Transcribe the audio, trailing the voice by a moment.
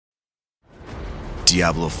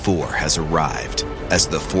Diablo 4 has arrived. As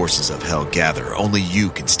the forces of hell gather, only you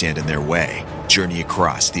can stand in their way. Journey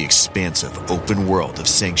across the expansive open world of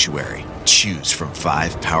Sanctuary. Choose from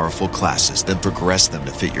 5 powerful classes, then progress them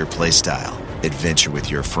to fit your playstyle. Adventure with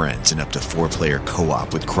your friends in up to 4-player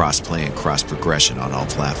co-op with cross-play and cross-progression on all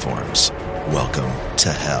platforms. Welcome to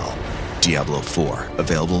Hell. Diablo 4,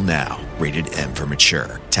 available now. Rated M for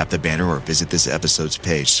mature. Tap the banner or visit this episode's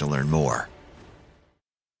page to learn more.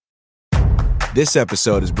 This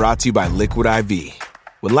episode is brought to you by Liquid IV.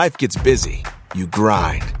 When life gets busy, you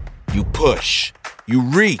grind, you push, you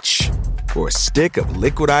reach for a stick of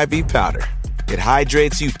Liquid IV powder. It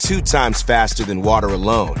hydrates you 2 times faster than water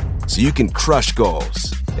alone, so you can crush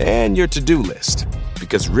goals and your to-do list.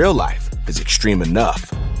 Because real life is extreme enough.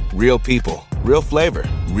 Real people, real flavor,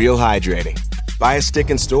 real hydrating. Buy a stick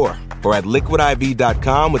in store or at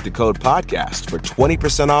liquidiv.com with the code podcast for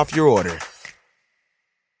 20% off your order.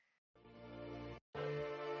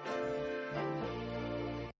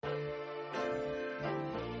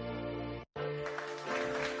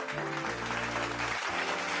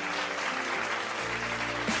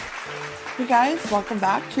 Hey guys, welcome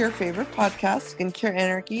back to your favorite podcast, Skincare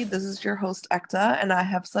Anarchy. This is your host, Ekta, and I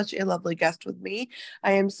have such a lovely guest with me.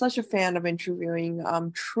 I am such a fan of interviewing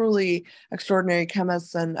truly extraordinary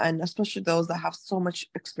chemists and especially those that have so much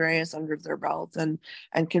experience under their belts and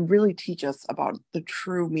can really teach us about the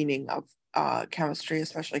true meaning of chemistry,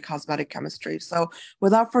 especially cosmetic chemistry. So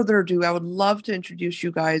without further ado, I would love to introduce you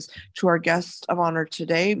guys to our guest of honor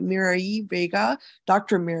today, Mirai Vega,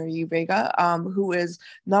 Dr. Mirai Vega, who is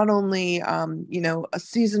not only, a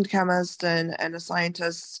seasoned chemist and a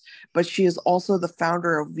scientist, but she is also the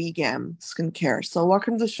founder of VGAM Skincare. So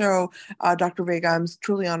welcome to the show, Dr. Vega. I'm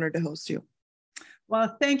truly honored to host you.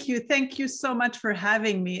 Well, thank you. Thank you so much for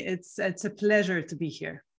having me. It's a pleasure to be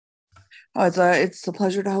here. Oh, it's a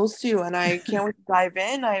pleasure to host you, and I can't wait to dive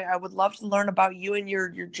in. I would love to learn about you and your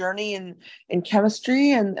journey in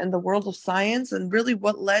chemistry and the world of science, and really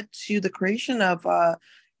what led to the creation of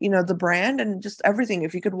the brand and just everything.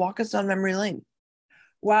 If you could walk us down memory lane.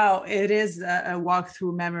 Wow, it is a walk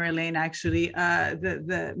through memory lane. Actually,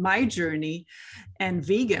 my journey and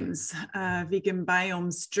vegan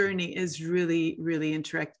biome's journey is really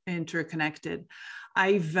interconnected.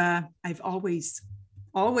 I've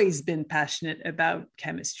always been passionate about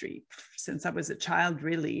chemistry since I was a child.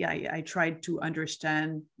 Really, I tried to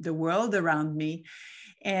understand the world around me,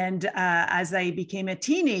 and as I became a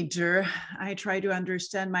teenager, I tried to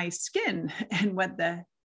understand my skin and what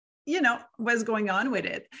was going on with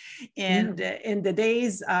it. And in the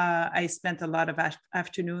days, I spent a lot of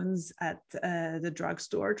afternoons at the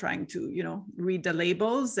drugstore trying to read the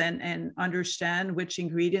labels and understand which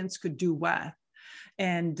ingredients could do what.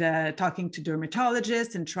 And talking to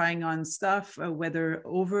dermatologists and trying on stuff, whether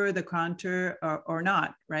over the counter or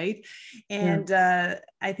not, right? And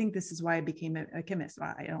I think this is why I became a chemist.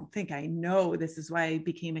 Well, I don't think I know this is why I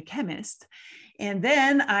became a chemist. And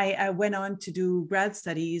then I went on to do grad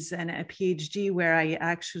studies and a PhD where I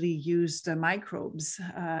actually used microbes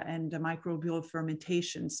and microbial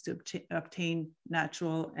fermentations to obtain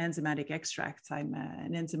natural enzymatic extracts. I'm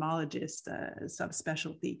an enzymologist,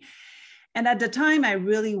 subspecialty. And at the time, I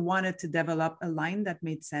really wanted to develop a line that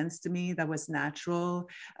made sense to me, that was natural,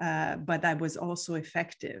 but that was also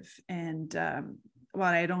effective. And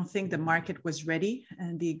while I don't think the market was ready,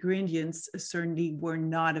 and the ingredients certainly were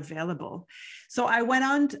not available. So I went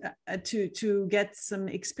on to get some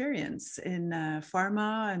experience in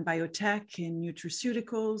pharma and biotech, in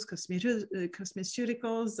nutraceuticals,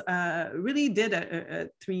 cosmeceuticals, really did a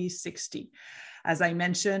 360. As I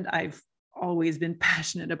mentioned, I've always been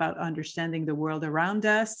passionate about understanding the world around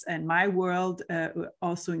us, and my world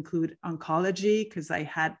also include oncology, because I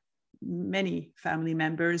had many family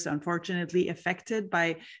members unfortunately affected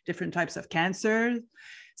by different types of cancer.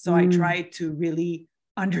 So I tried to really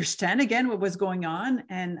understand again what was going on,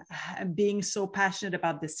 and being so passionate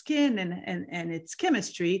about the skin and its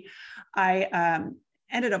chemistry, I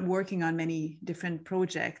ended up working on many different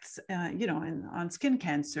projects, and on skin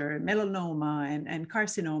cancer, melanoma, and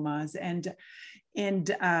carcinomas,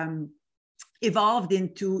 and evolved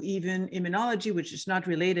into even immunology, which is not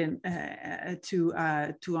related to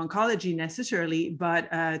oncology necessarily,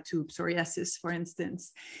 but to psoriasis, for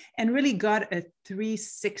instance, and really got a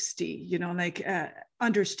 360,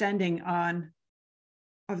 understanding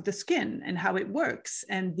of the skin and how it works,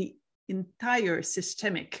 and the entire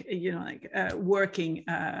systemic, working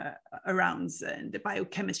around and the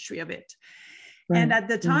biochemistry of it. Right. And at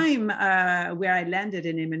the time where I landed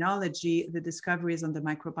in immunology, the discoveries on the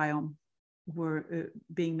microbiome were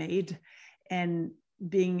being made, and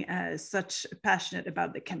being such passionate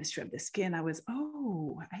about the chemistry of the skin, I was,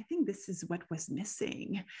 oh, I think this is what was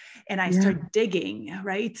missing. And I start digging,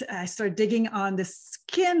 right? I start digging on the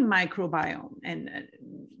skin microbiome, and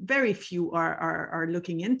very few are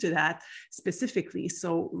looking into that specifically.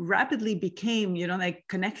 So rapidly became, like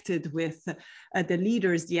connected with the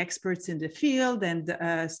leaders, the experts in the field,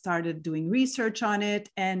 and started doing research on it.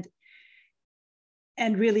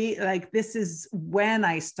 And really, like, this is when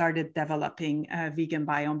I started developing Vegan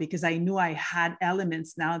Biome, because I knew I had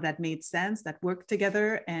elements now that made sense, that worked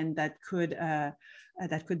together, and that could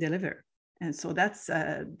deliver. And so that's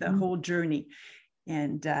the whole journey.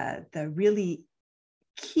 And the really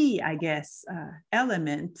key, I guess,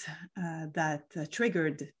 element that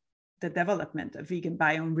triggered the development of Vegan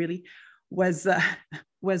Biome really was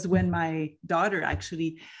when my daughter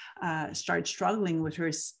actually started struggling with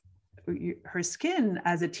her skin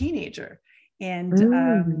as a teenager.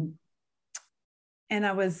 And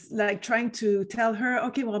I was like trying to tell her,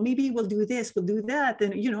 okay, well, maybe we'll do this, we'll do that.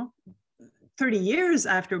 And 30 years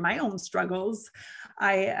after my own struggles,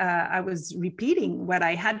 I was repeating what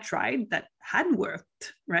I had tried that hadn't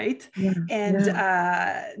worked, right?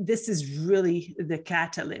 This is really the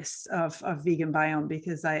catalyst of Vegan Biome,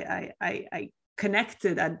 because I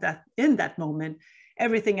connected in that moment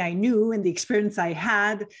everything I knew and the experience I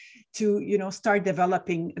had to, start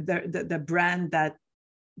developing the brand that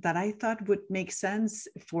I thought would make sense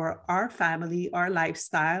for our family, our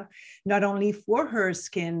lifestyle, not only for her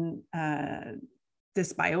skin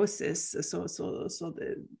dysbiosis, so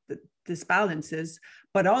the disbalances,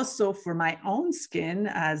 but also for my own skin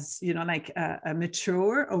as, like a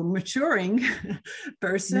mature or maturing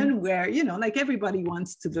person, where, like everybody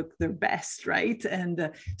wants to look their best, right? And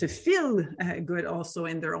to feel good also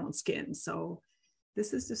in their own skin. So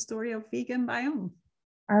this is the story of Vegan Biome.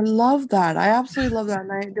 I love that. I absolutely love that.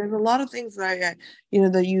 And there's a lot of things that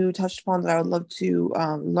that you touched upon that I would love to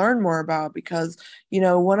learn more about, because,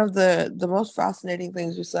 one of the most fascinating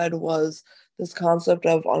things you said was this concept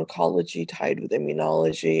of oncology tied with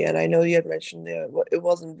immunology. And I know you had mentioned it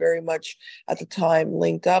wasn't very much at the time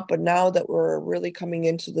linked up, but now that we're really coming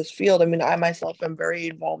into this field, I mean, I myself am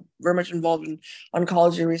very much involved in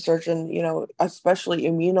oncology research, and, especially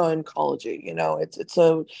immuno-oncology. It's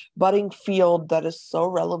a budding field that is so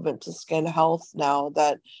relevant to skin health now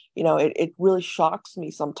that, it really shocks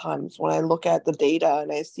me sometimes when I look at the data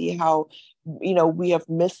and I see how, we have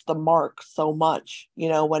missed the mark so much,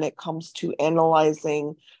 when it comes to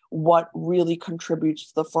analyzing what really contributes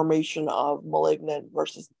to the formation of malignant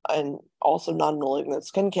versus and also non-malignant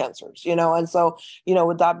skin cancers, and so,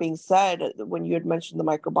 with that being said, when you had mentioned the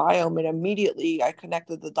microbiome, and immediately I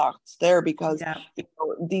connected the dots there, because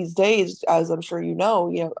these days, as I'm sure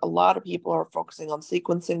a lot of people are focusing on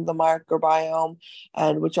sequencing the microbiome,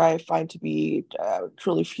 and which I find to be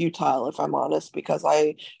truly futile, if I'm honest, because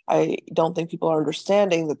I don't think people are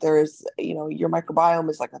understanding that there is, your microbiome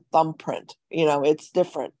is like a thumbprint. It's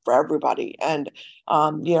different for everybody, and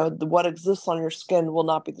what exists on your skin will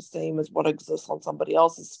not be the same as what exists on somebody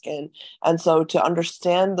else's skin. And so to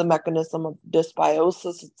understand the mechanism of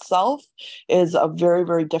dysbiosis itself is a very,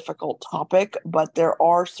 very difficult topic, but there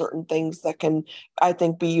are certain things that can, I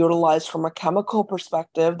think, be utilized from a chemical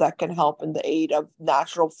perspective that can help in the aid of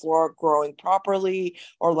natural flora growing properly,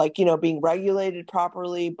 or being regulated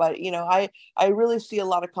properly. But, I really see a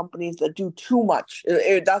lot of companies that do too much.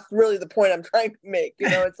 That's really the point I'm trying to make.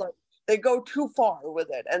 It's like they go too far with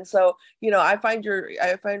it. And so, I find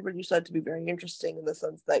what you said to be very interesting, in the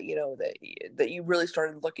sense that, that you really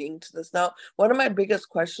started looking into this. Now, one of my biggest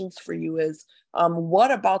questions for you is,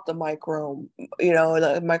 what about the microbiome,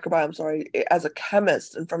 sorry, as a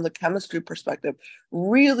chemist and from the chemistry perspective,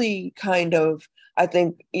 really kind of, I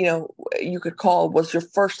think, you could call, was your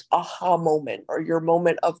first aha moment, or your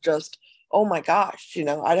moment of just, oh my gosh,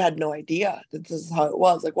 I had no idea that this is how it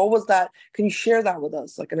was. Like, what was that? Can you share that with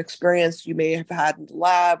us? Like an experience you may have had in the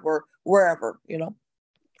lab or wherever,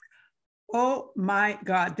 Oh my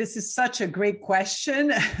God, this is such a great question.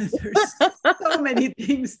 There's so many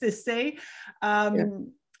things to say.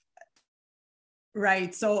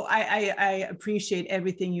 Right. So I appreciate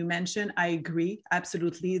everything you mentioned. I agree.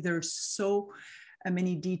 Absolutely. There's so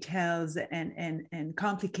many details and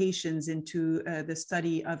complications into the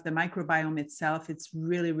study of the microbiome itself. It's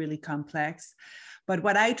really, really complex. But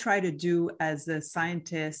what I try to do as a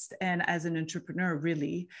scientist and as an entrepreneur,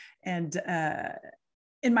 really, and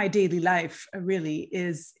in my daily life, really,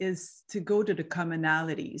 is to go to the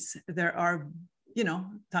commonalities. There are,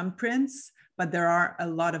 thumbprints, but there are a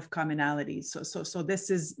lot of commonalities. So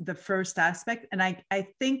this is the first aspect. And I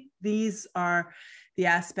think these are the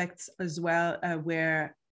aspects as well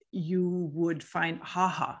where you would find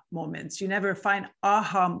aha moments. You never find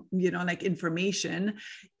aha, like information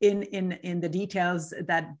in the details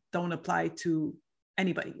that don't apply to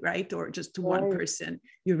anybody, right? Or just to one person.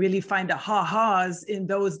 You really find the ha-has in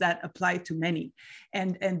those that apply to many.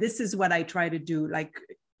 And this is what I try to do, like,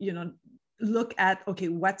 look at, okay,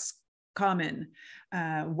 what's common,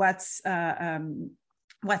 what's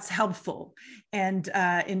helpful. And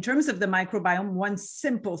in terms of the microbiome, one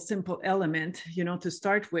simple element, to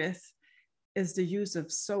start with is the use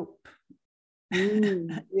of soap.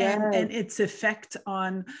 And its effect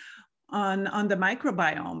on the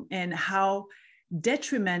microbiome and how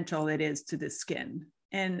detrimental it is to the skin.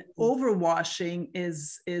 And overwashing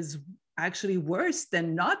is actually worse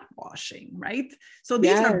than not washing, right? So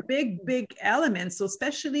these are big elements. So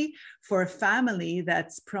especially for a family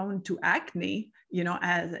that's prone to acne,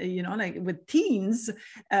 as like with teens,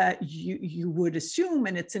 you would assume,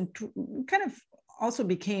 and it's kind of also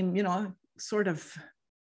became, sort of,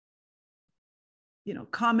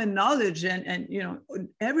 common knowledge, and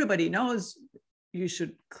everybody knows you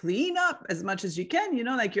should clean up as much as you can,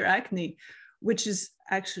 like your acne, which is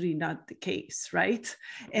actually not the case, right?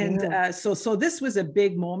 And so this was a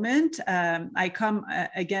big moment. I come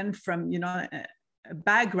again from, a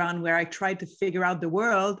background where I tried to figure out the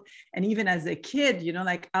world. And even as a kid,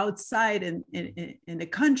 like outside in the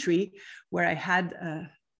country where I had,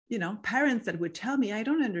 parents that would tell me, I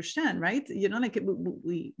don't understand, right? Like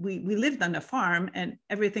we lived on a farm and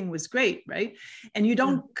everything was great, right? And you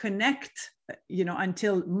don't connect,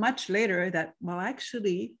 until much later that, well,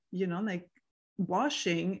 actually, like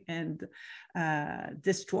washing and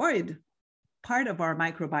destroyed part of our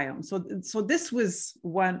microbiome. So this was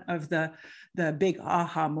one of the big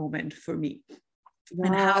aha moment for me. Wow,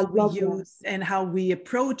 and how we use and how we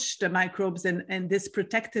approach the microbes and this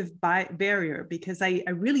protective barrier, because I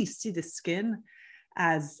really see the skin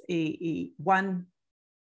as a one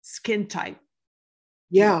skin type.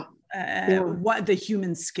 What the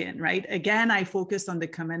human skin, right? Again, I focus on the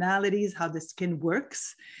commonalities, how the skin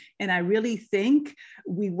works. And I really think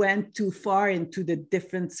we went too far into the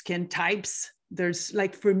different skin types. There's,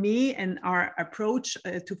 like, for me, and our approach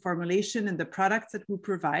to formulation and the products that we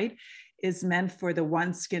provide is meant for the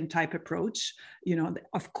one skin type approach.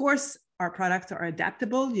 Of course, our products are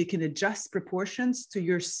adaptable. You can adjust proportions to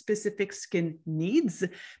your specific skin needs,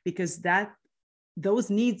 because those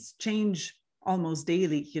needs change almost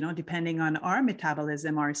daily, depending on our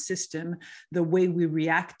metabolism, our system, the way we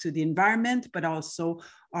react to the environment, but also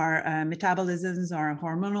our metabolisms, our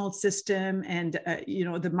hormonal system, and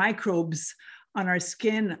the microbes on our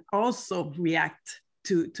skin also react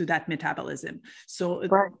to that metabolism. So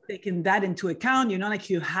taking that into account,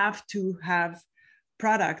 like you have to have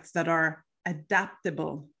products that are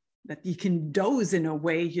adaptable, that you can dose in a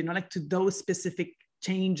way, like to those specific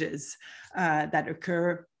changes that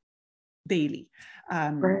occur daily.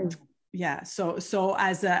 So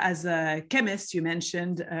as a chemist, you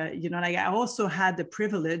mentioned, like I also had the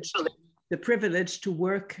privilege to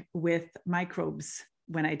work with microbes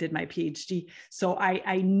when I did my PhD. So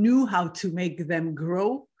I knew how to make them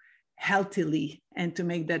grow healthily and to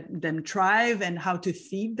make them thrive, and how to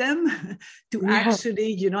feed them to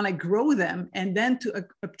actually, like grow them, and then to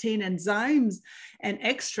obtain enzymes and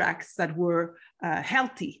extracts that were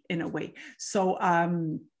healthy in a way.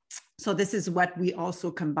 So this is what we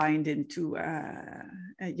also combined into,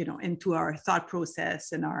 into our thought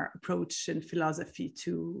process and our approach and philosophy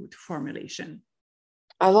to formulation.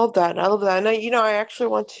 I love that. And I actually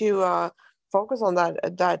want to focus on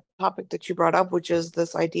that topic that you brought up, which is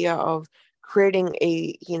this idea of creating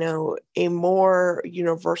a more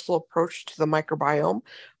universal approach to the microbiome.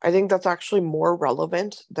 I think that's actually more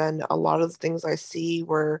relevant than a lot of the things I see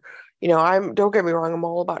where, don't get me wrong, I'm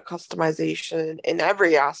all about customization in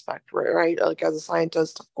every aspect, right? Like as a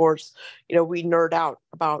scientist, of course, we nerd out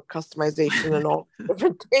about customization and all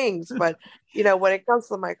different things. But, when it comes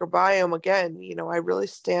to the microbiome, again, I really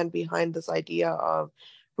stand behind this idea of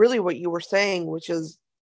really what you were saying, which is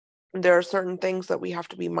there are certain things that we have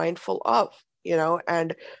to be mindful of,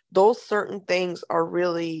 and those certain things are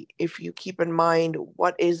really, if you keep in mind,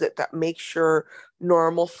 what is it that makes your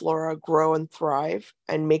normal flora grow and thrive,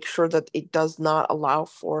 and make sure that it does not allow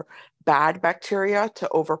for bad bacteria to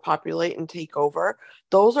overpopulate and take over.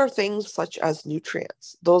 Those are things such as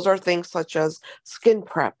nutrients. Those are things such as skin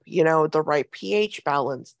prep, the right pH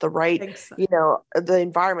balance, the right, the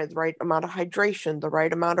environment, the right amount of hydration, the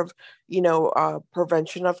right amount of,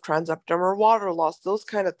 prevention of transepidermal water loss, those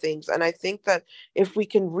kind of things. And I think that if we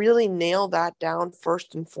can really nail that down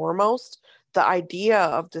first and foremost, the idea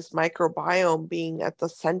of this microbiome being at the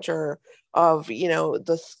center of,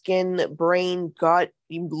 the skin, brain, gut,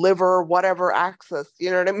 liver, whatever axis, you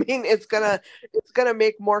know what I mean? It's gonna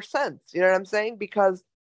make more sense. You know what I'm saying? Because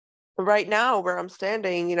right now where I'm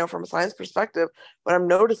standing, from a science perspective, what I'm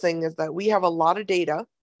noticing is that we have a lot of data,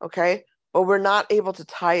 okay, but we're not able to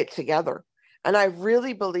tie it together. And I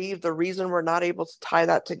really believe the reason we're not able to tie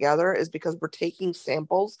that together is because we're taking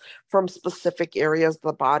samples from specific areas of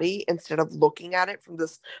the body instead of looking at it from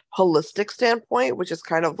this holistic standpoint, which is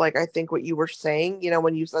kind of like, I think, what you were saying,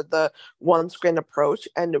 when you said the one skin approach,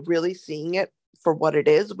 and really seeing it for what it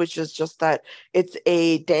is, which is just that it's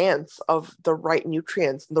a dance of the right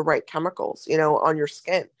nutrients and the right chemicals, on your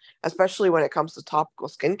skin, especially when it comes to topical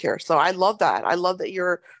skincare. So I love that. I love that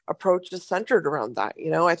your approach is centered around that.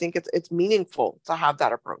 I think it's meaningful to have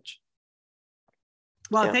that approach.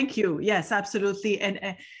 Well, thank you. Yes, absolutely.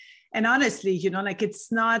 And honestly, like,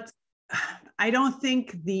 it's not, I don't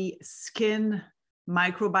think the skin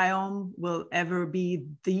microbiome will ever be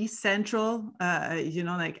the central,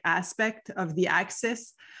 like, aspect of the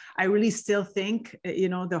axis. I really still think,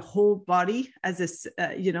 the whole body as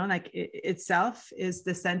itself is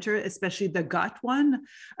the center, especially the gut one,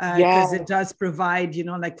 because it does provide,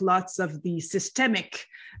 like, lots of the systemic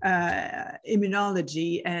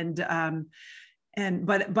immunology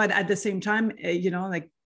but at the same time,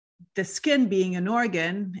 like, the skin being an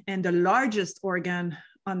organ and the largest organ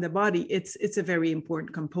on the body, it's a very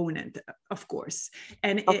important component, of course,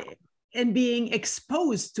 and being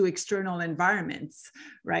exposed to external environments,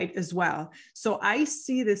 right, as well. So I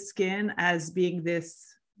see the skin as being this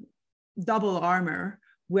double armor,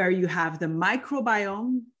 where you have the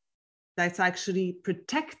microbiome that's actually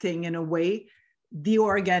protecting, in a way, the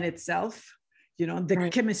organ itself, the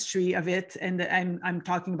chemistry of it, and I'm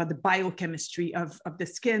talking about the biochemistry of the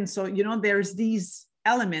skin. So there's these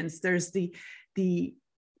elements. There's the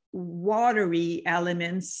watery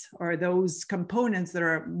elements, or those components that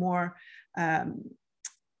are more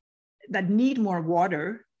that need more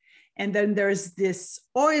water, and then there's this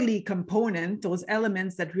oily component, those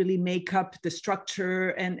elements that really make up the structure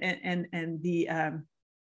and the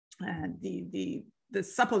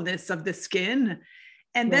suppleness of the skin.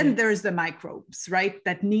 And then there's the microbes, right,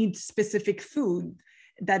 that need specific food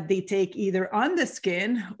that they take either on the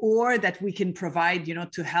skin or that we can provide,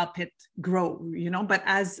 to help it grow, but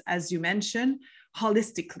as you mentioned,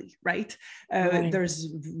 holistically, right? There's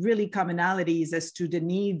really commonalities as to the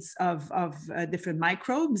needs of different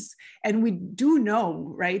microbes. And we do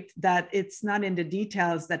know, right, that it's not in the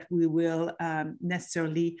details that we will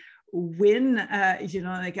necessarily win,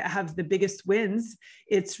 like, have the biggest wins.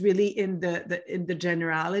 It's really in the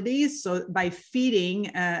generalities. So by feeding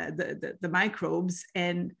the microbes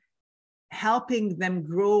and helping them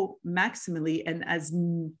grow maximally and as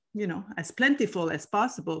plentiful as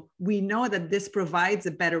possible, we know that this provides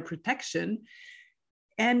a better protection,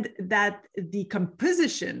 and that the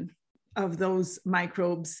composition of those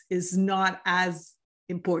microbes is not as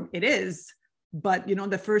important. It is, but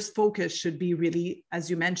the first focus should be really, as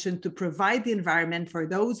you mentioned, to provide the environment for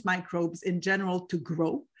those microbes in general to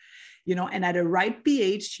grow, and at a right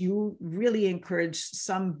pH, you really encourage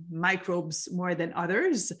some microbes more than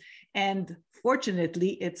others. And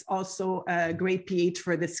fortunately, it's also a great pH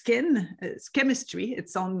for the skin, its chemistry,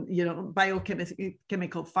 its own,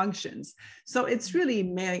 biochemical functions. So it's really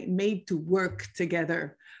made to work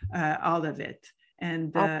together, all of it.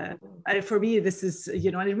 And for me, this is,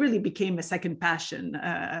 it really became a second passion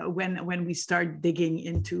when we start digging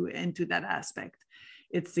into that aspect.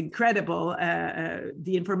 It's incredible,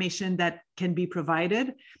 the information that can be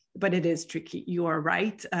provided, but it is tricky. You are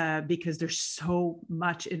right, because there's so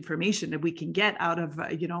much information that we can get out of,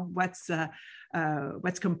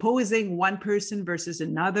 what's composing one person versus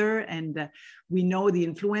another. And we know the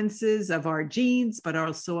influences of our genes, but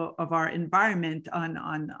also of our environment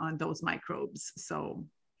on those microbes. So,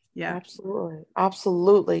 yeah.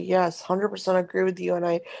 Absolutely. Yes. 100% agree with you. And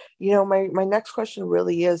I, my next question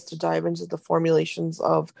really is to dive into the formulations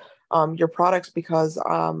of your products, because,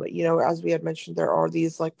 as we had mentioned, there are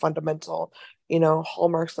these, like, fundamental,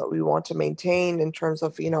 hallmarks that we want to maintain in terms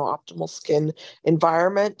of, optimal skin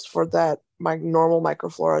environment for that normal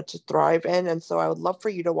microflora to thrive in. And so I would love for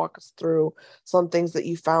you to walk us through some things that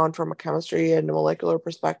you found from a chemistry and a molecular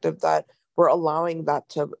perspective that were allowing that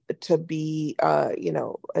to be,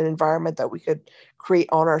 an environment that we could create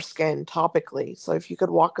on our skin topically. So if you could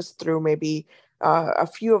walk us through maybe a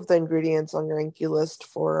few of the ingredients on your INCI list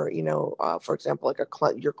for, for example, like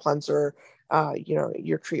your cleanser,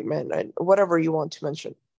 your treatment, and whatever you want to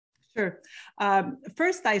mention. Sure.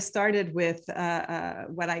 First, I started with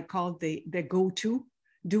what I called the go-to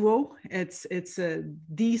duo. It's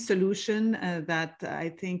the solution that I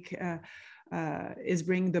think is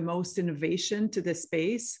bringing the most innovation to the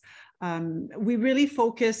space. We really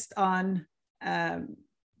focused on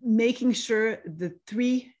making sure the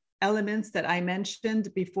three elements that I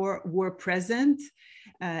mentioned before were present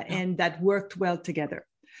and that worked well together.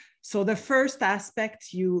 So the first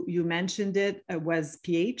aspect, you mentioned it, was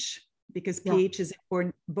pH, because pH is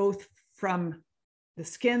important both from the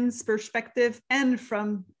skin's perspective and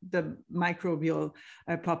from the microbial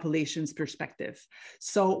population's perspective.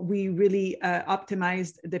 So we really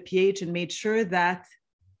optimized the pH and made sure that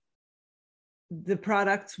the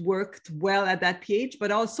products worked well at that pH,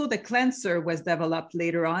 but also the cleanser was developed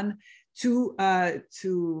later on to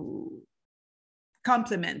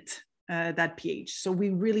complement that pH. So we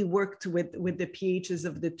really worked with the pHs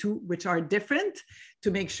of the two, which are different,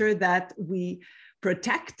 to make sure that we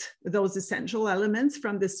protect those essential elements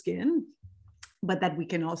from the skin, but that we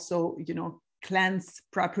can also, cleanse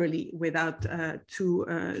properly without too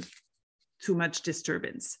much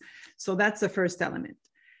disturbance. So that's the first element.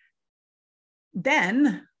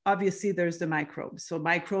 Then obviously there's the microbes. So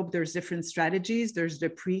there's different strategies. There's the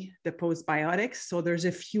the postbiotics. So there's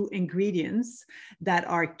a few ingredients that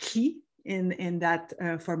are key in that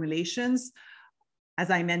formulations. As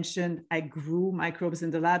I mentioned, I grew microbes in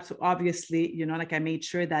the lab. So obviously, I made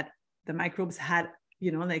sure that the microbes had,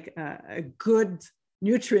 a good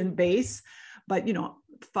nutrient base, but,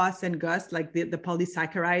 FOS and GUS, like the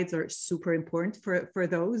polysaccharides, are super important for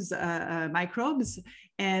those microbes.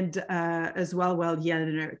 And as well,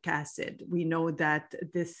 hyaluronic acid. We know that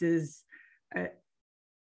this is a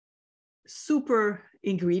super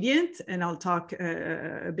ingredient, and I'll talk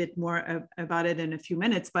a bit more about it in a few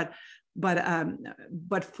minutes. But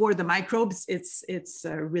for the microbes, it's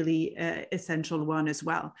a really essential one as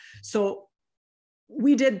well. So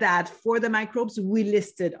we did that for the microbes. We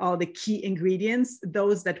listed all the key ingredients,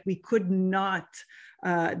 those that we could not,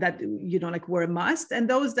 that, were a must, and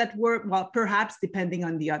those that were, perhaps depending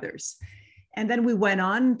on the others. And then we went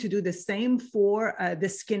on to do the same for the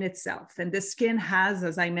skin itself. And the skin has,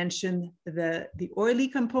 as I mentioned, the oily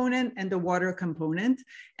component and the water component,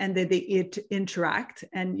 and that they interact.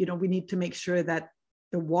 And, we need to make sure that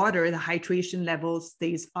the water, the hydration level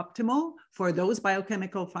stays optimal for those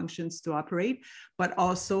biochemical functions to operate, but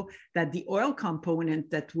also that the oil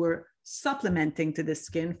component that we're supplementing to the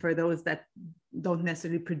skin, for those that don't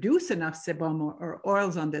necessarily produce enough sebum or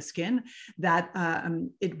oils on the skin, that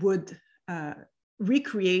it would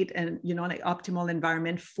recreate an optimal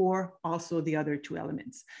environment for also the other two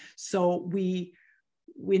elements. So we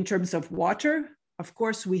in terms of water, of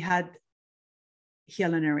course, we had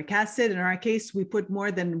hyaluronic acid. In our case, we put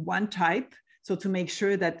more than one type, so to make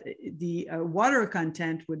sure that the water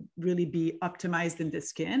content would really be optimized in the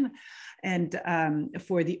skin. And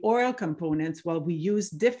for the oil components, we use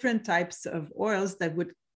different types of oils that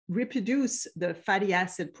would reproduce the fatty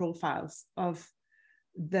acid profiles of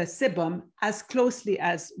the sebum as closely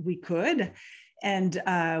as we could. And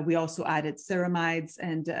we also added ceramides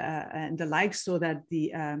and the like, so that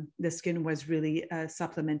the skin was really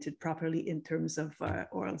supplemented properly in terms of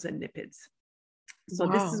oils and lipids. So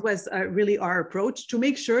this was really our approach, to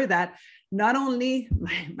make sure that not only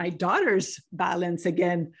my daughter's balance,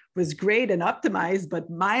 again, was great and optimized, but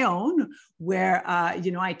my own, where,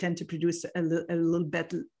 I tend to produce a little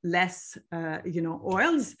bit less,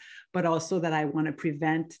 oils, but also that I want to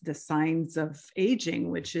prevent the signs of aging,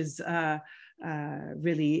 which is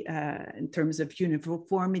really in terms of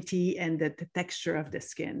uniformity and the texture of the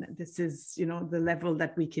skin. This is, the level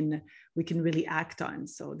that we can really act on.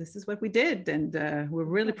 So this is what we did, and we're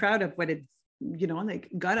really proud of what it,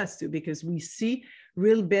 got us to, because we see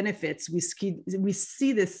real benefits. We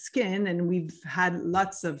see the skin, and we've had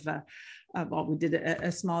lots of. We did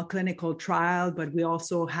a small clinical trial, but we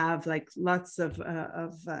also have lots of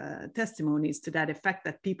testimonies to that effect,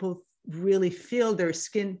 that people really feel their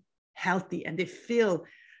skin healthy, and they feel,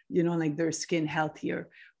 their skin healthier,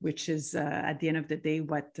 which is at the end of the day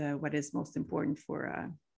what is most important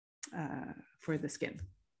for the skin.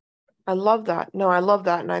 I love that. No, I love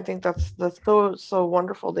that, and I think that's so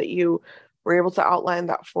wonderful that you were able to outline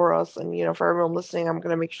that for us. And for everyone listening, I'm going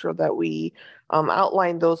to make sure that we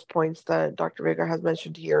outline those points that Dr. Vega has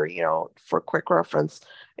mentioned here, for quick reference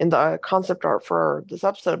in the concept art for this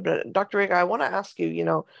episode. But Dr. Vega, I want to ask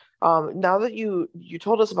you, Now that you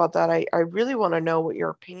told us about that, I really want to know what your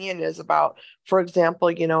opinion is about, for example,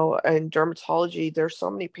 in dermatology, there's so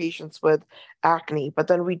many patients with acne, but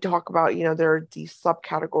then we talk about, there are these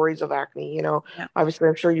subcategories of acne, Yeah. obviously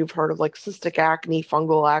I'm sure you've heard of like cystic acne,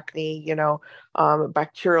 fungal acne,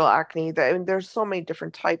 bacterial acne. I mean, there's so many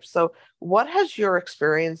different types. So what has your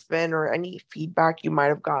experience been, or any feedback you might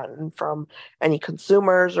have gotten from any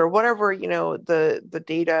consumers, or whatever, the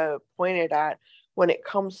data pointed at, when it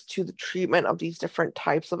comes to the treatment of these different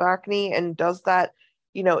types of acne? And does that,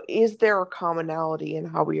 is there a commonality in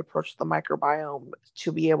how we approach the microbiome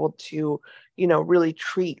to be able to, really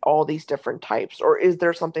treat all these different types? Or is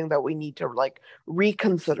there something that we need to like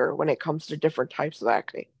reconsider when it comes to different types of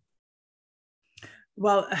acne?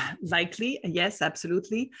 Well, likely, yes,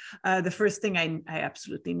 absolutely. The first thing I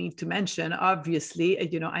absolutely need to mention, obviously,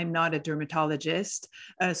 I'm not a dermatologist,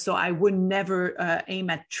 so I would never aim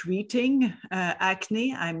at treating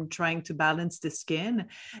acne. I'm trying to balance the skin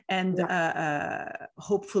and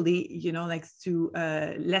hopefully, like to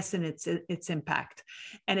lessen its impact.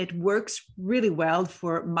 And it works really well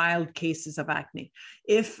for mild cases of acne.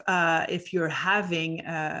 If you're having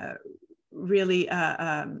really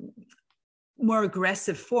more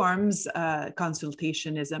aggressive forms,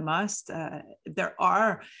 consultation is a must. There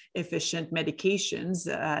are efficient medications,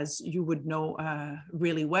 as you would know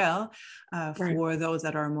really well, for those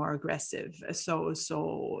that are more aggressive. So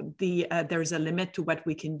there's a limit to what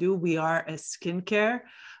we can do. We are a skincare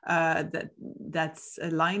that's a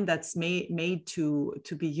line that's made to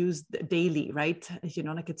be used daily, right?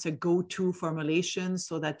 Like it's a go-to formulation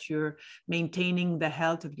so that you're maintaining the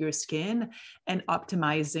health of your skin and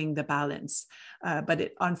optimizing the balance. But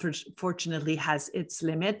it unfortunately has its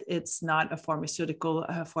limit. It's not a pharmaceutical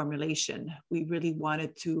formulation. We really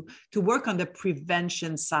wanted to work on the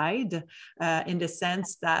prevention side, in the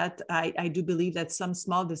sense that I do believe that some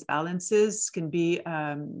small disbalances can be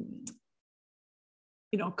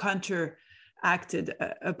counteracted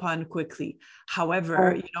upon quickly.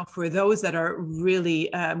 However, for those that are really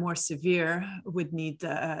more severe, would need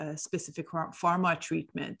specific pharma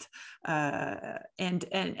treatment.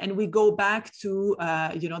 And we go back to,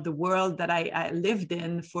 the world that I lived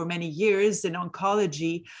in for many years in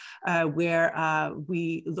oncology, where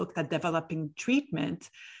we looked at developing treatment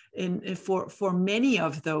for many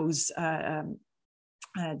of those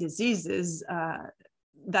diseases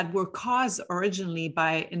that were caused originally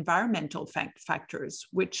by environmental factors,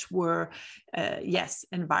 which were, yes,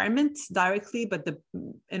 environment directly, but the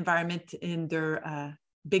environment in their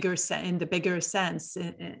bigger sense,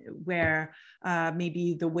 where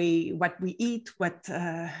maybe the way what we eat,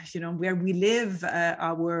 where we live,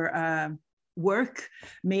 our work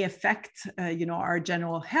may affect, our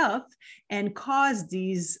general health and cause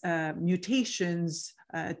these mutations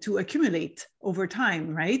to accumulate over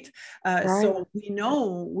time, right? So we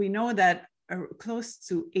know that close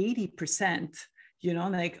to 80%,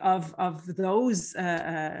 of those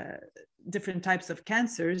different types of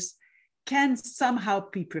cancers can somehow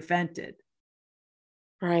be prevented.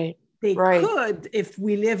 Right. They could if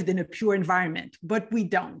we lived in a pure environment, but we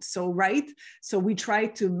don't. So we try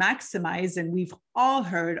to maximize, and we've all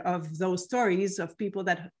heard of those stories of people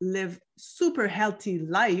that live super healthy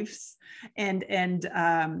lives and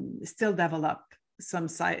still develop some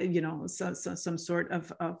some sort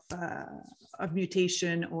of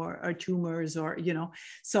mutation or tumors, or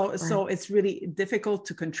so it's really difficult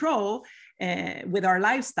to control with our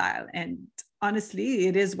lifestyle. And honestly,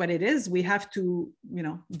 it is what it is. We have to,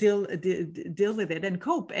 deal with it and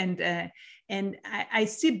cope. And I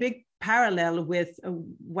see big parallel with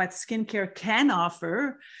what skincare can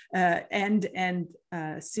offer and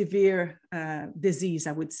severe disease,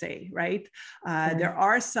 I would say, right? There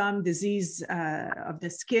are some disease of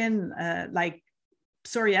the skin, like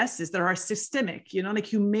psoriasis, that are systemic,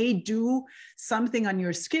 like you may do something on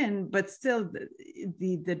your skin, but still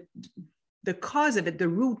the cause of it, the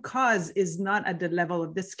root cause, is not at the level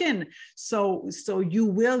of the skin. So you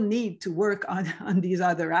will need to work on these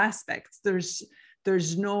other aspects.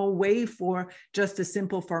 There's no way for just a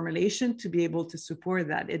simple formulation to be able to support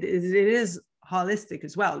that. It is holistic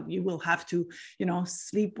as well. You will have to,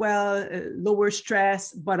 sleep well, lower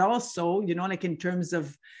stress, but also, like in terms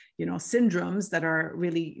of, syndromes that are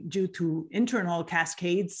really due to internal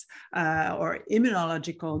cascades or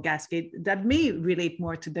immunological cascade that may relate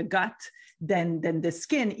more to the gut than the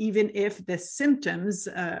skin, even if the symptoms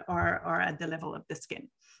are at the level of the skin.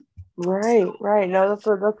 Right. No, that's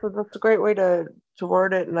a great way to to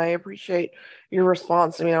word it, and I appreciate your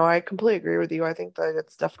response. You know, I completely agree with you. I think that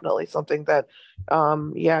it's definitely something that,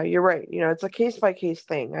 yeah, you're right. You know, it's a case by case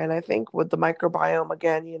thing, and I think with the microbiome,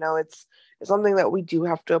 again, you know, it's something that we do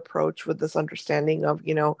have to approach with this understanding of,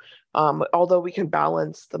 you know, although we can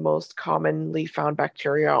balance the most commonly found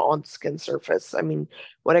bacteria on skin surface. I mean,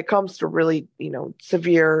 when it comes to really, you know,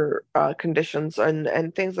 severe conditions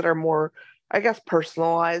and things that are more, I guess,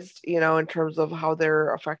 personalized, you know, in terms of how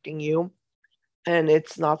they're affecting you, and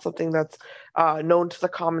it's not something that's known to the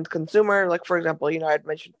common consumer. Like, for example, you know, I'd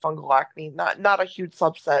mentioned fungal acne. Not a huge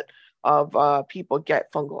subset of people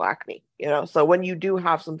get fungal acne. You know, so when you do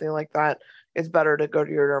have something like that, it's better to go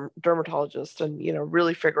to your dermatologist and, you know,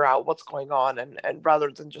 really figure out what's going on, and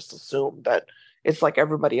rather than just assume that it's like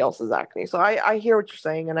everybody else's acne. So I hear what you're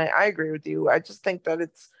saying, and I agree with you. I just think that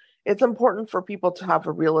it's important for people to have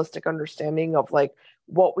a realistic understanding of like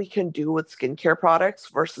what we can do with skincare products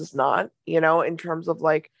versus not, you know, in terms of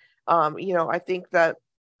like, you know, I think that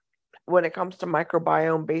when it comes to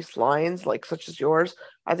microbiome based lines, like such as yours,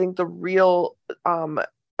 I think the real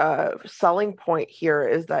selling point here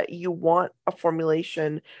is that you want a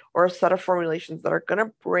formulation or a set of formulations that are going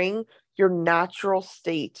to bring your natural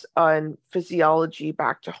state and physiology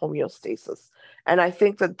back to homeostasis. And I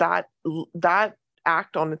think that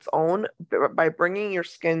act on its own by bringing your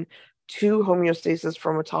skin to homeostasis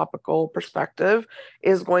from a topical perspective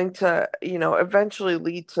is going to, you know, eventually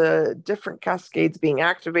lead to different cascades being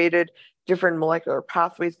activated, different molecular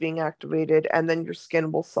pathways being activated, and then your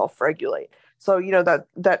skin will self-regulate. So, you know,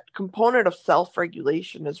 that component of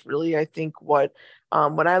self-regulation is really, I think, what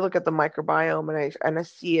when I look at the microbiome and I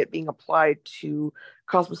see it being applied to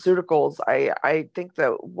cosmeceuticals, I think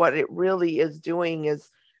that what it really is doing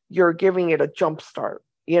is you're giving it a jump start.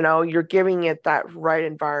 You know, you're giving it that right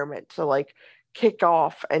environment to like kick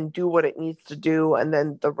off and do what it needs to do, and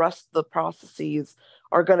then the rest of the processes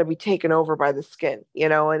are going to be taken over by the skin, you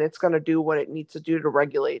know, and it's going to do what it needs to do to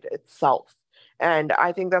regulate itself. And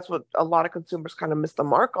I think that's what a lot of consumers kind of miss the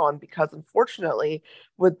mark on, because unfortunately,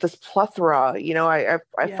 with this plethora, you know, I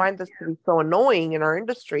Yeah. find this to be so annoying in our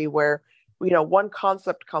industry where, you know, one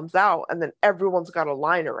concept comes out and then everyone's got a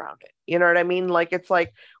line around it. You know what I mean? Like, it's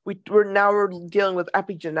like we're dealing with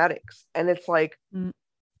epigenetics, and it's like Mm.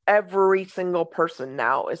 every single person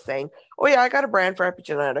now is saying, "Oh yeah, I got a brand for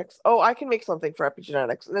epigenetics. Oh, I can make something for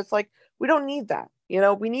epigenetics." And it's like, we don't need that. You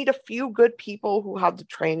know, we need a few good people who have the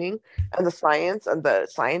training and the science and the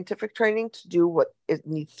scientific training to do what it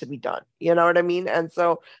needs to be done. You know what I mean? And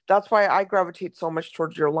so that's why I gravitate so much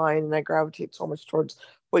towards your line, and I gravitate so much towards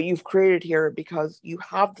what you've created here, because you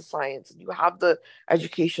have the science and you have the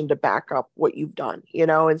education to back up what you've done, you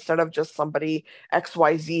know, instead of just somebody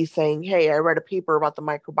XYZ saying, "Hey, I read a paper about the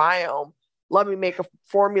microbiome. Let me make a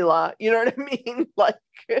formula." You know what I mean? Like,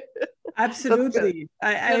 that's good. Absolutely.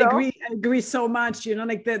 I You know? agree. I agree so much. You know,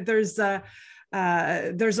 like that there's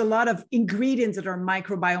a lot of ingredients that are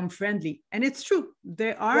microbiome friendly. And it's true.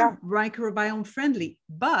 They Yeah. are microbiome friendly,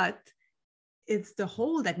 but it's the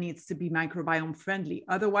whole that needs to be microbiome friendly.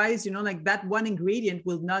 Otherwise, you know, like that one ingredient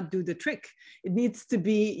will not do the trick. It needs to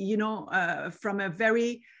be, you know, from a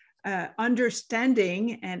very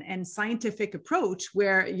understanding and scientific approach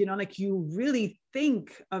where, you know, like you really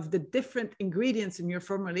think of the different ingredients in your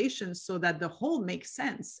formulation so that the whole makes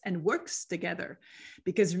sense and works together.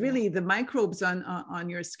 Because really the microbes on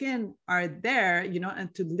your skin are there, you know,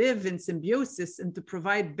 and to live in symbiosis and to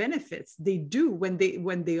provide benefits. They do when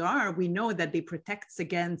they are, we know that they protect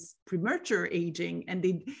against premature aging, and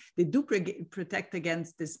they do protect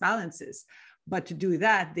against disbalances. But to do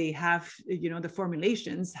that, they have, you know, the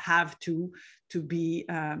formulations have to be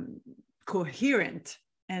coherent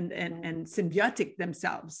and symbiotic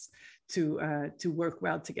themselves to work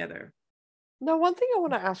well together. Now, one thing I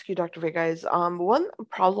want to ask you, Dr. Vega, is one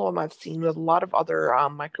problem I've seen with a lot of other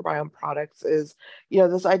microbiome products is, you know,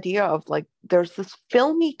 this idea of like there's this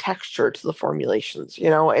filmy texture to the formulations,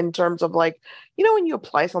 you know, in terms of like, you know, when you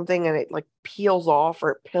apply something and it like peels off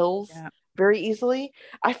or it pills Yeah. very easily.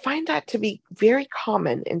 I find that to be very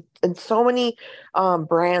common in so many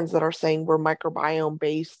brands that are saying we're microbiome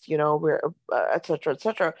based, you know, we're et cetera, et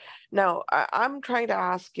cetera. Now, I'm trying to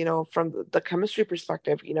ask, you know, from the chemistry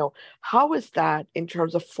perspective, you know, how is that in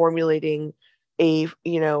terms of formulating a,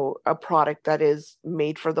 you know, a product that is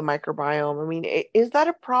made for the microbiome? I mean, is that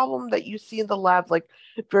a problem that you see in the lab like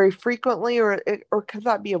very frequently, or can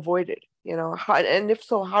that be avoided? You know, and if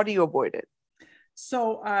so, how do you avoid it?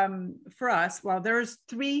 So for us, well, there's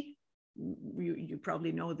three. You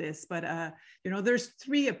probably know this, but you know, there's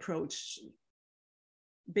three approach,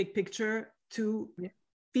 big picture, to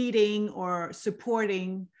feeding or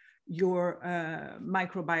supporting your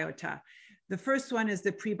microbiota. The first one is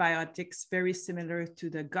the prebiotics, very similar to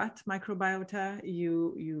the gut microbiota.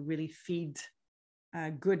 You really feed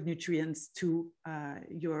good nutrients to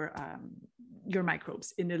your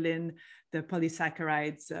microbes, inulin, the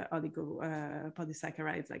polysaccharides,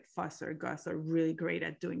 polysaccharides like FUS or GUS are really great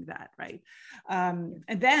at doing that, right? And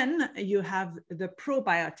then you have the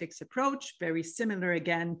probiotics approach, very similar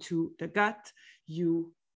again to the gut.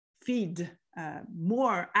 You feed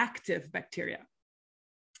more active bacteria.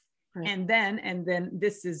 Right. And then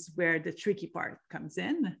this is where the tricky part comes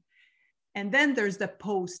in. And then there's the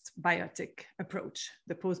postbiotic approach.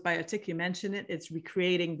 The postbiotic, you mentioned it, it's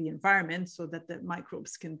recreating the environment so that the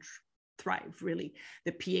microbes can thrive, really.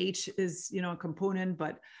 The pH is, a component,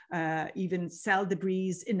 but even cell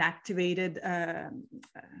debris, inactivated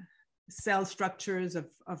cell structures of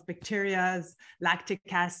bacteria, lactic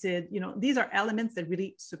acid, these are elements that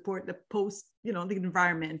really support the the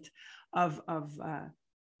environment of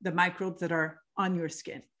the microbes that are on your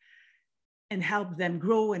skin and help them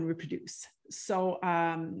grow and reproduce. So,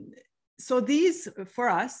 so these for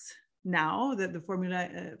us now, the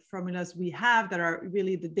formulas we have that are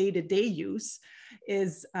really the day-to-day use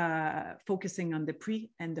is focusing on the pre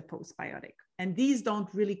and the postbiotic. And these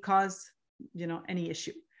don't really cause, any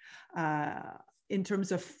issue. In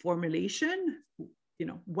terms of formulation,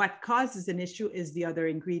 what causes an issue is the other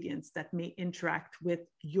ingredients that may interact with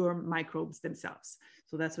your microbes themselves.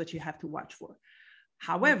 So that's what you have to watch for.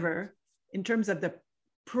 However, in terms of the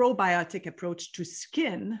probiotic approach to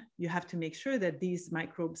skin, you have to make sure that these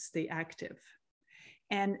microbes stay active.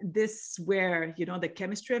 And this where, the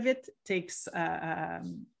chemistry of it takes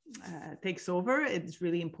over. It's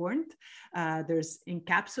really important. There's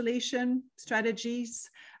encapsulation strategies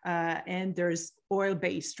and there's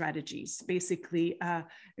oil-based strategies, basically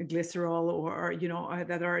glycerol or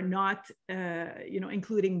that are not,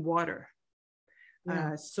 including water.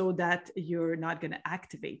 So that you're not going to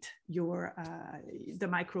activate your the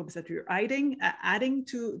microbes that you're adding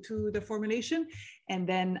to the formulation, and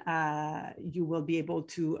then you will be able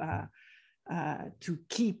to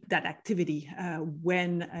keep that activity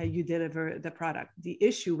when you deliver the product. The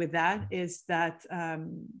issue with that is that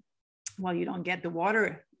you don't get the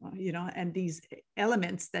water, and these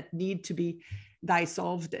elements that need to be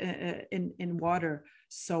dissolved in water.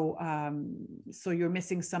 So, so you're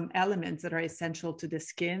missing some elements that are essential to the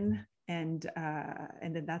skin, and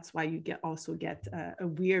then that's why you also get a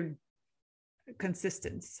weird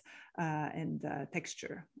consistency and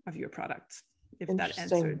texture of your product. If that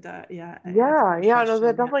answered, no, that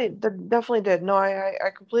definitely did. No,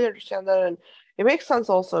 I completely understand that, and it makes sense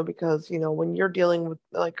also because when you're dealing with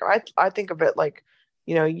I think of it like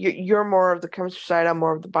you're more of the chemistry side, I'm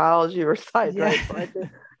more of the biology side, right? So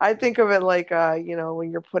I think of it like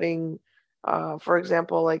when you're putting for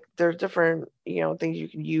example, like there's different things you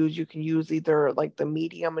can use. You can use either like the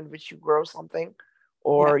medium in which you grow something,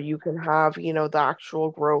 or you can have the actual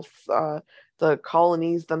growth, the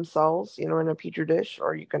colonies themselves, in a petri dish,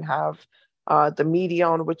 or you can have the media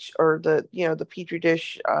on which, or the petri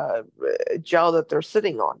dish gel that they're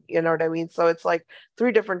sitting on. You know what I mean? So it's like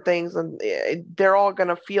three different things, and they're all going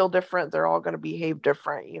to feel different. They're all going to behave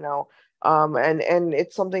different. And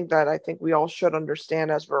it's something that I think we all should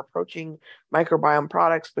understand as we're approaching microbiome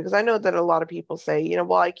products, because I know that a lot of people say,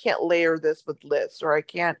 well, I can't layer this with this, or I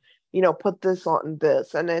can't put this on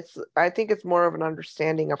this. And I think it's more of an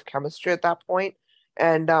understanding of chemistry at that point.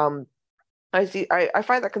 And I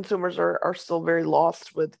find that consumers are still very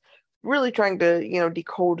lost with really trying to,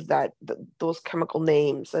 decode those chemical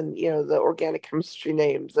names and, the organic chemistry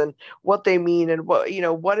names and what they mean, and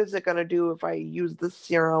what is it going to do if I use this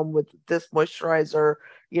serum with this moisturizer?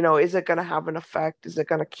 Is it going to have an effect? Is it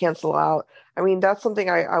going to cancel out? I mean, that's something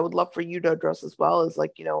I would love for you to address as well, is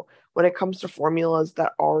like, when it comes to formulas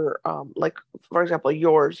that are like, for example,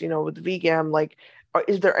 yours, with VGAM, like,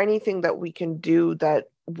 is there anything that we can do that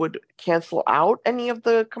would cancel out any of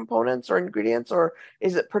the components or ingredients, or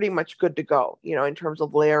is it pretty much good to go, in terms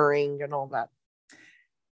of layering and all that?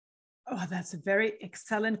 Oh, that's a very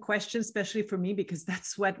excellent question, especially for me, because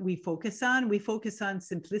that's what we focus on. We focus on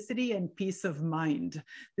simplicity and peace of mind.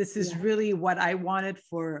 This is really what I wanted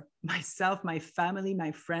for myself, my family,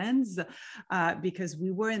 my friends, because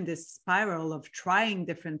we were in this spiral of trying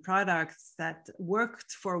different products that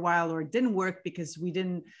worked for a while or didn't work because we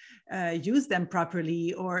didn't use them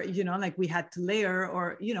properly, or, like we had to layer,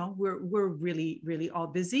 or, we're really, really all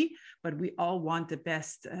busy, but we all want the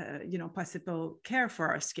best, possible care for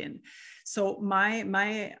our skin. So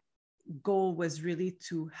my goal was really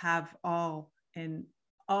to have all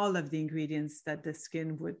of the ingredients that the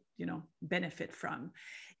skin would, benefit from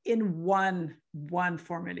in one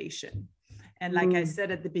formulation. And like I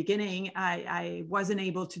said at the beginning, I wasn't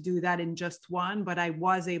able to do that in just one, but I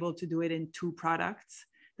was able to do it in 2 products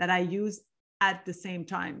that I use at the same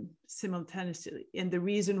time, simultaneously. And the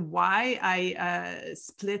reason why I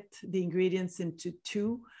split the ingredients into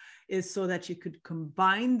 2 is so that you could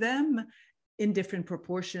combine them in different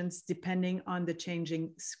proportions depending on the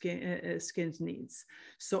changing skin's needs.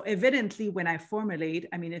 So evidently, when I formulate,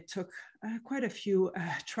 I mean, it took quite a few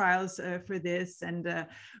trials for this, and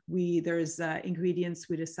there's ingredients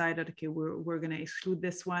we decided, okay, we're going to exclude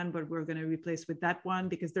this one, but we're going to replace with that one,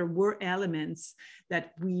 because there were elements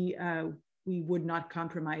that we would not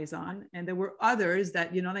compromise on. And there were others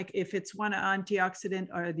that, you know, like if it's one antioxidant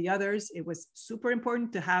or the others, it was super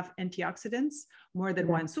important to have antioxidants, more than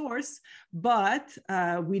one source, but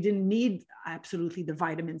we didn't need absolutely the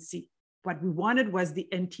vitamin C. What we wanted was the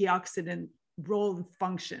antioxidant role and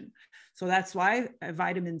function. So that's why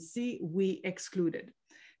vitamin C we excluded,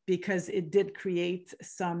 because it did create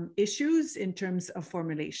some issues in terms of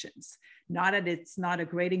formulations. Not that it's not a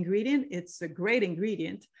great ingredient, it's a great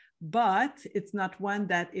ingredient, but it's not one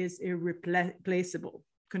that is irreplaceable,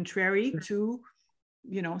 contrary to,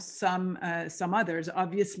 you know, some others.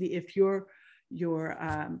 Obviously, if your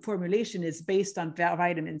formulation is based on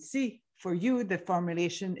vitamin C, for you, the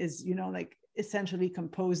formulation is, you know, like essentially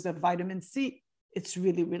composed of vitamin C. It's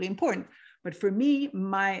really, really important. But for me,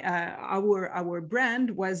 our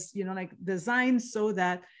brand was, you know, like designed so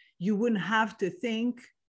that you wouldn't have to think,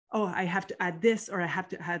 oh, I have to add this or I have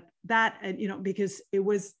to add that, and you know, because it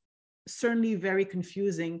was certainly very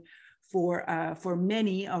confusing for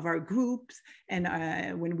many of our groups, and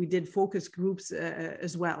when we did focus groups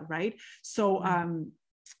as well, right? So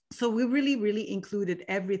so we really, really included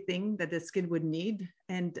everything that the skin would need,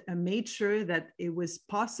 and made sure that it was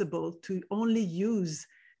possible to only use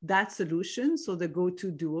that solution, so the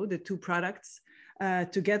go-to duo, the 2 products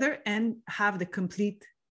together, and have the complete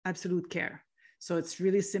absolute care. So it's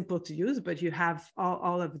really simple to use, but you have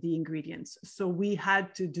all of the ingredients. So we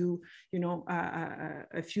had to do, you know,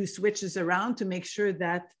 a few switches around to make sure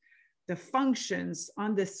that the functions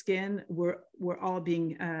on the skin were all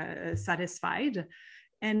being satisfied.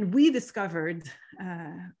 And we discovered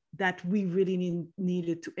that we really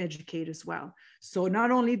needed to educate as well. So not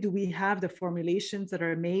only do we have the formulations that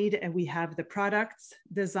are made and we have the products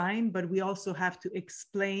designed, but we also have to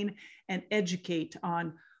explain and educate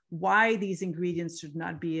on why these ingredients should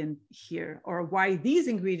not be in here, or why these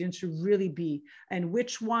ingredients should really be, and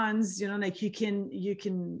which ones, you know, like you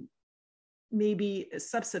can maybe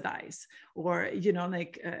subsidize, or, you know,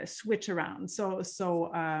 like switch around. So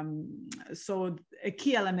a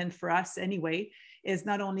key element for us anyway is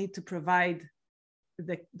not only to provide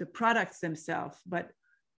the products themselves, but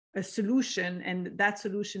a solution, and that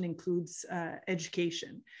solution includes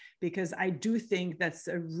education, because I do think that's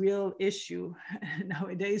a real issue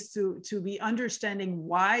nowadays, to be understanding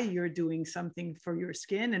why you're doing something for your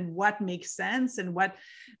skin and what makes sense and what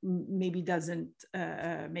maybe doesn't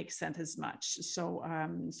make sense as much. So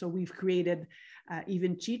so we've created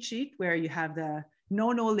even cheat sheet where you have the no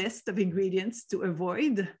list of ingredients to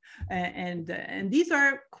avoid, and these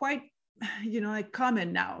are quite, you know, like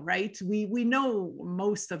common now, right? We know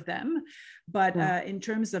most of them, but in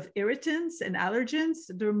terms of irritants and allergens,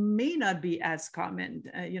 there may not be as common,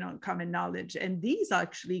 you know, common knowledge. And these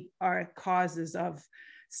actually are causes of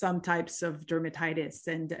some types of dermatitis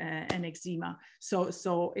and eczema.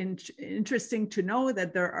 So interesting to know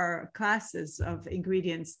that there are classes of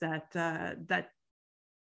ingredients that that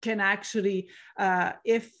can actually,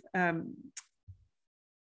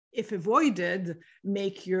 if avoided,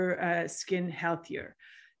 make your skin healthier.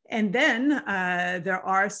 And then there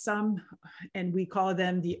are some, and we call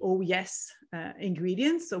them the oh yes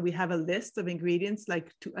ingredients. So we have a list of ingredients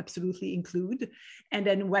like to absolutely include. And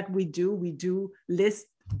then what we do list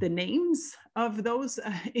the names of those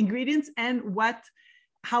ingredients and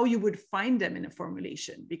how you would find them in a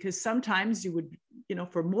formulation. Because sometimes you would, you know,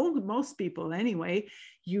 for most people anyway,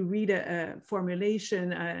 you read a formulation,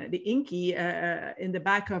 the inky in the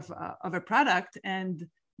back of a product, and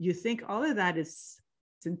you think all of that is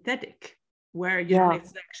synthetic, where, you know,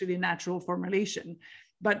 it's actually natural formulation.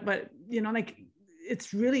 But you know, like,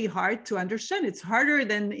 it's really hard to understand. It's harder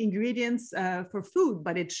than ingredients for food,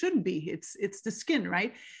 but it shouldn't be. It's the skin,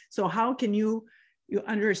 right? So how can you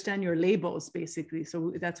understand your labels, basically?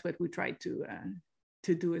 So that's what we try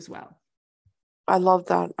to do as well. I love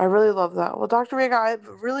that. I really love that. Well, Dr. Vega, I've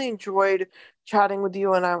really enjoyed chatting with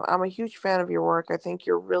you, and I'm a huge fan of your work. I think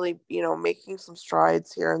you're really, you know, making some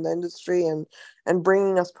strides here in the industry and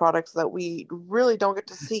bringing us products that we really don't get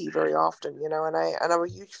to see very often, you know, and I'm a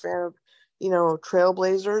huge fan of, you know,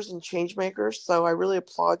 trailblazers and change makers. So I really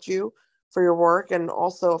applaud you for your work, and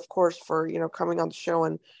also, of course, for, coming on the show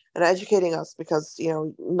and educating us, because,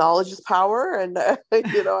 knowledge is power. And,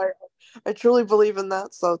 I truly believe in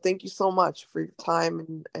that. So thank you so much for your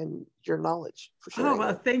time and your knowledge, for Oh, sharing well,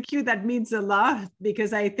 it. thank you. That means a lot,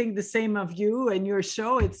 because I think the same of you and your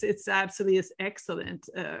show. It's absolutely excellent,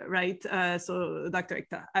 right? So, Dr.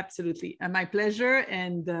 Ekta, absolutely. My pleasure,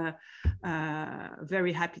 and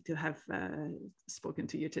very happy to have spoken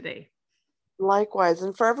to you today. Likewise.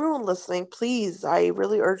 And for everyone listening, please, I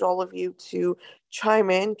really urge all of you to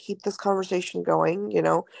chime in, keep this conversation going,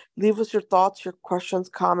 leave us your thoughts, your questions,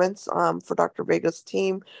 comments, for Dr. Vega's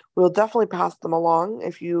team. We'll definitely pass them along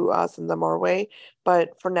if you send them our way.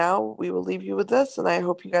 But for now, we will leave you with this, and I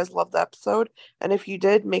hope you guys loved the episode. And if you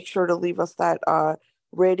did, make sure to leave us that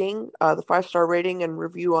rating, the 5-star rating and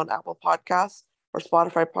review on Apple Podcasts or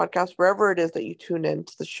Spotify podcast, wherever it is that you tune in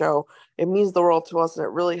to the show. It means the world to us, and it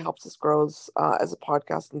really helps us grow as a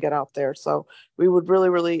podcast and get out there. So we would really,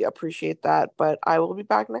 really appreciate that. But I will be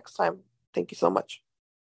back next time. Thank you so much.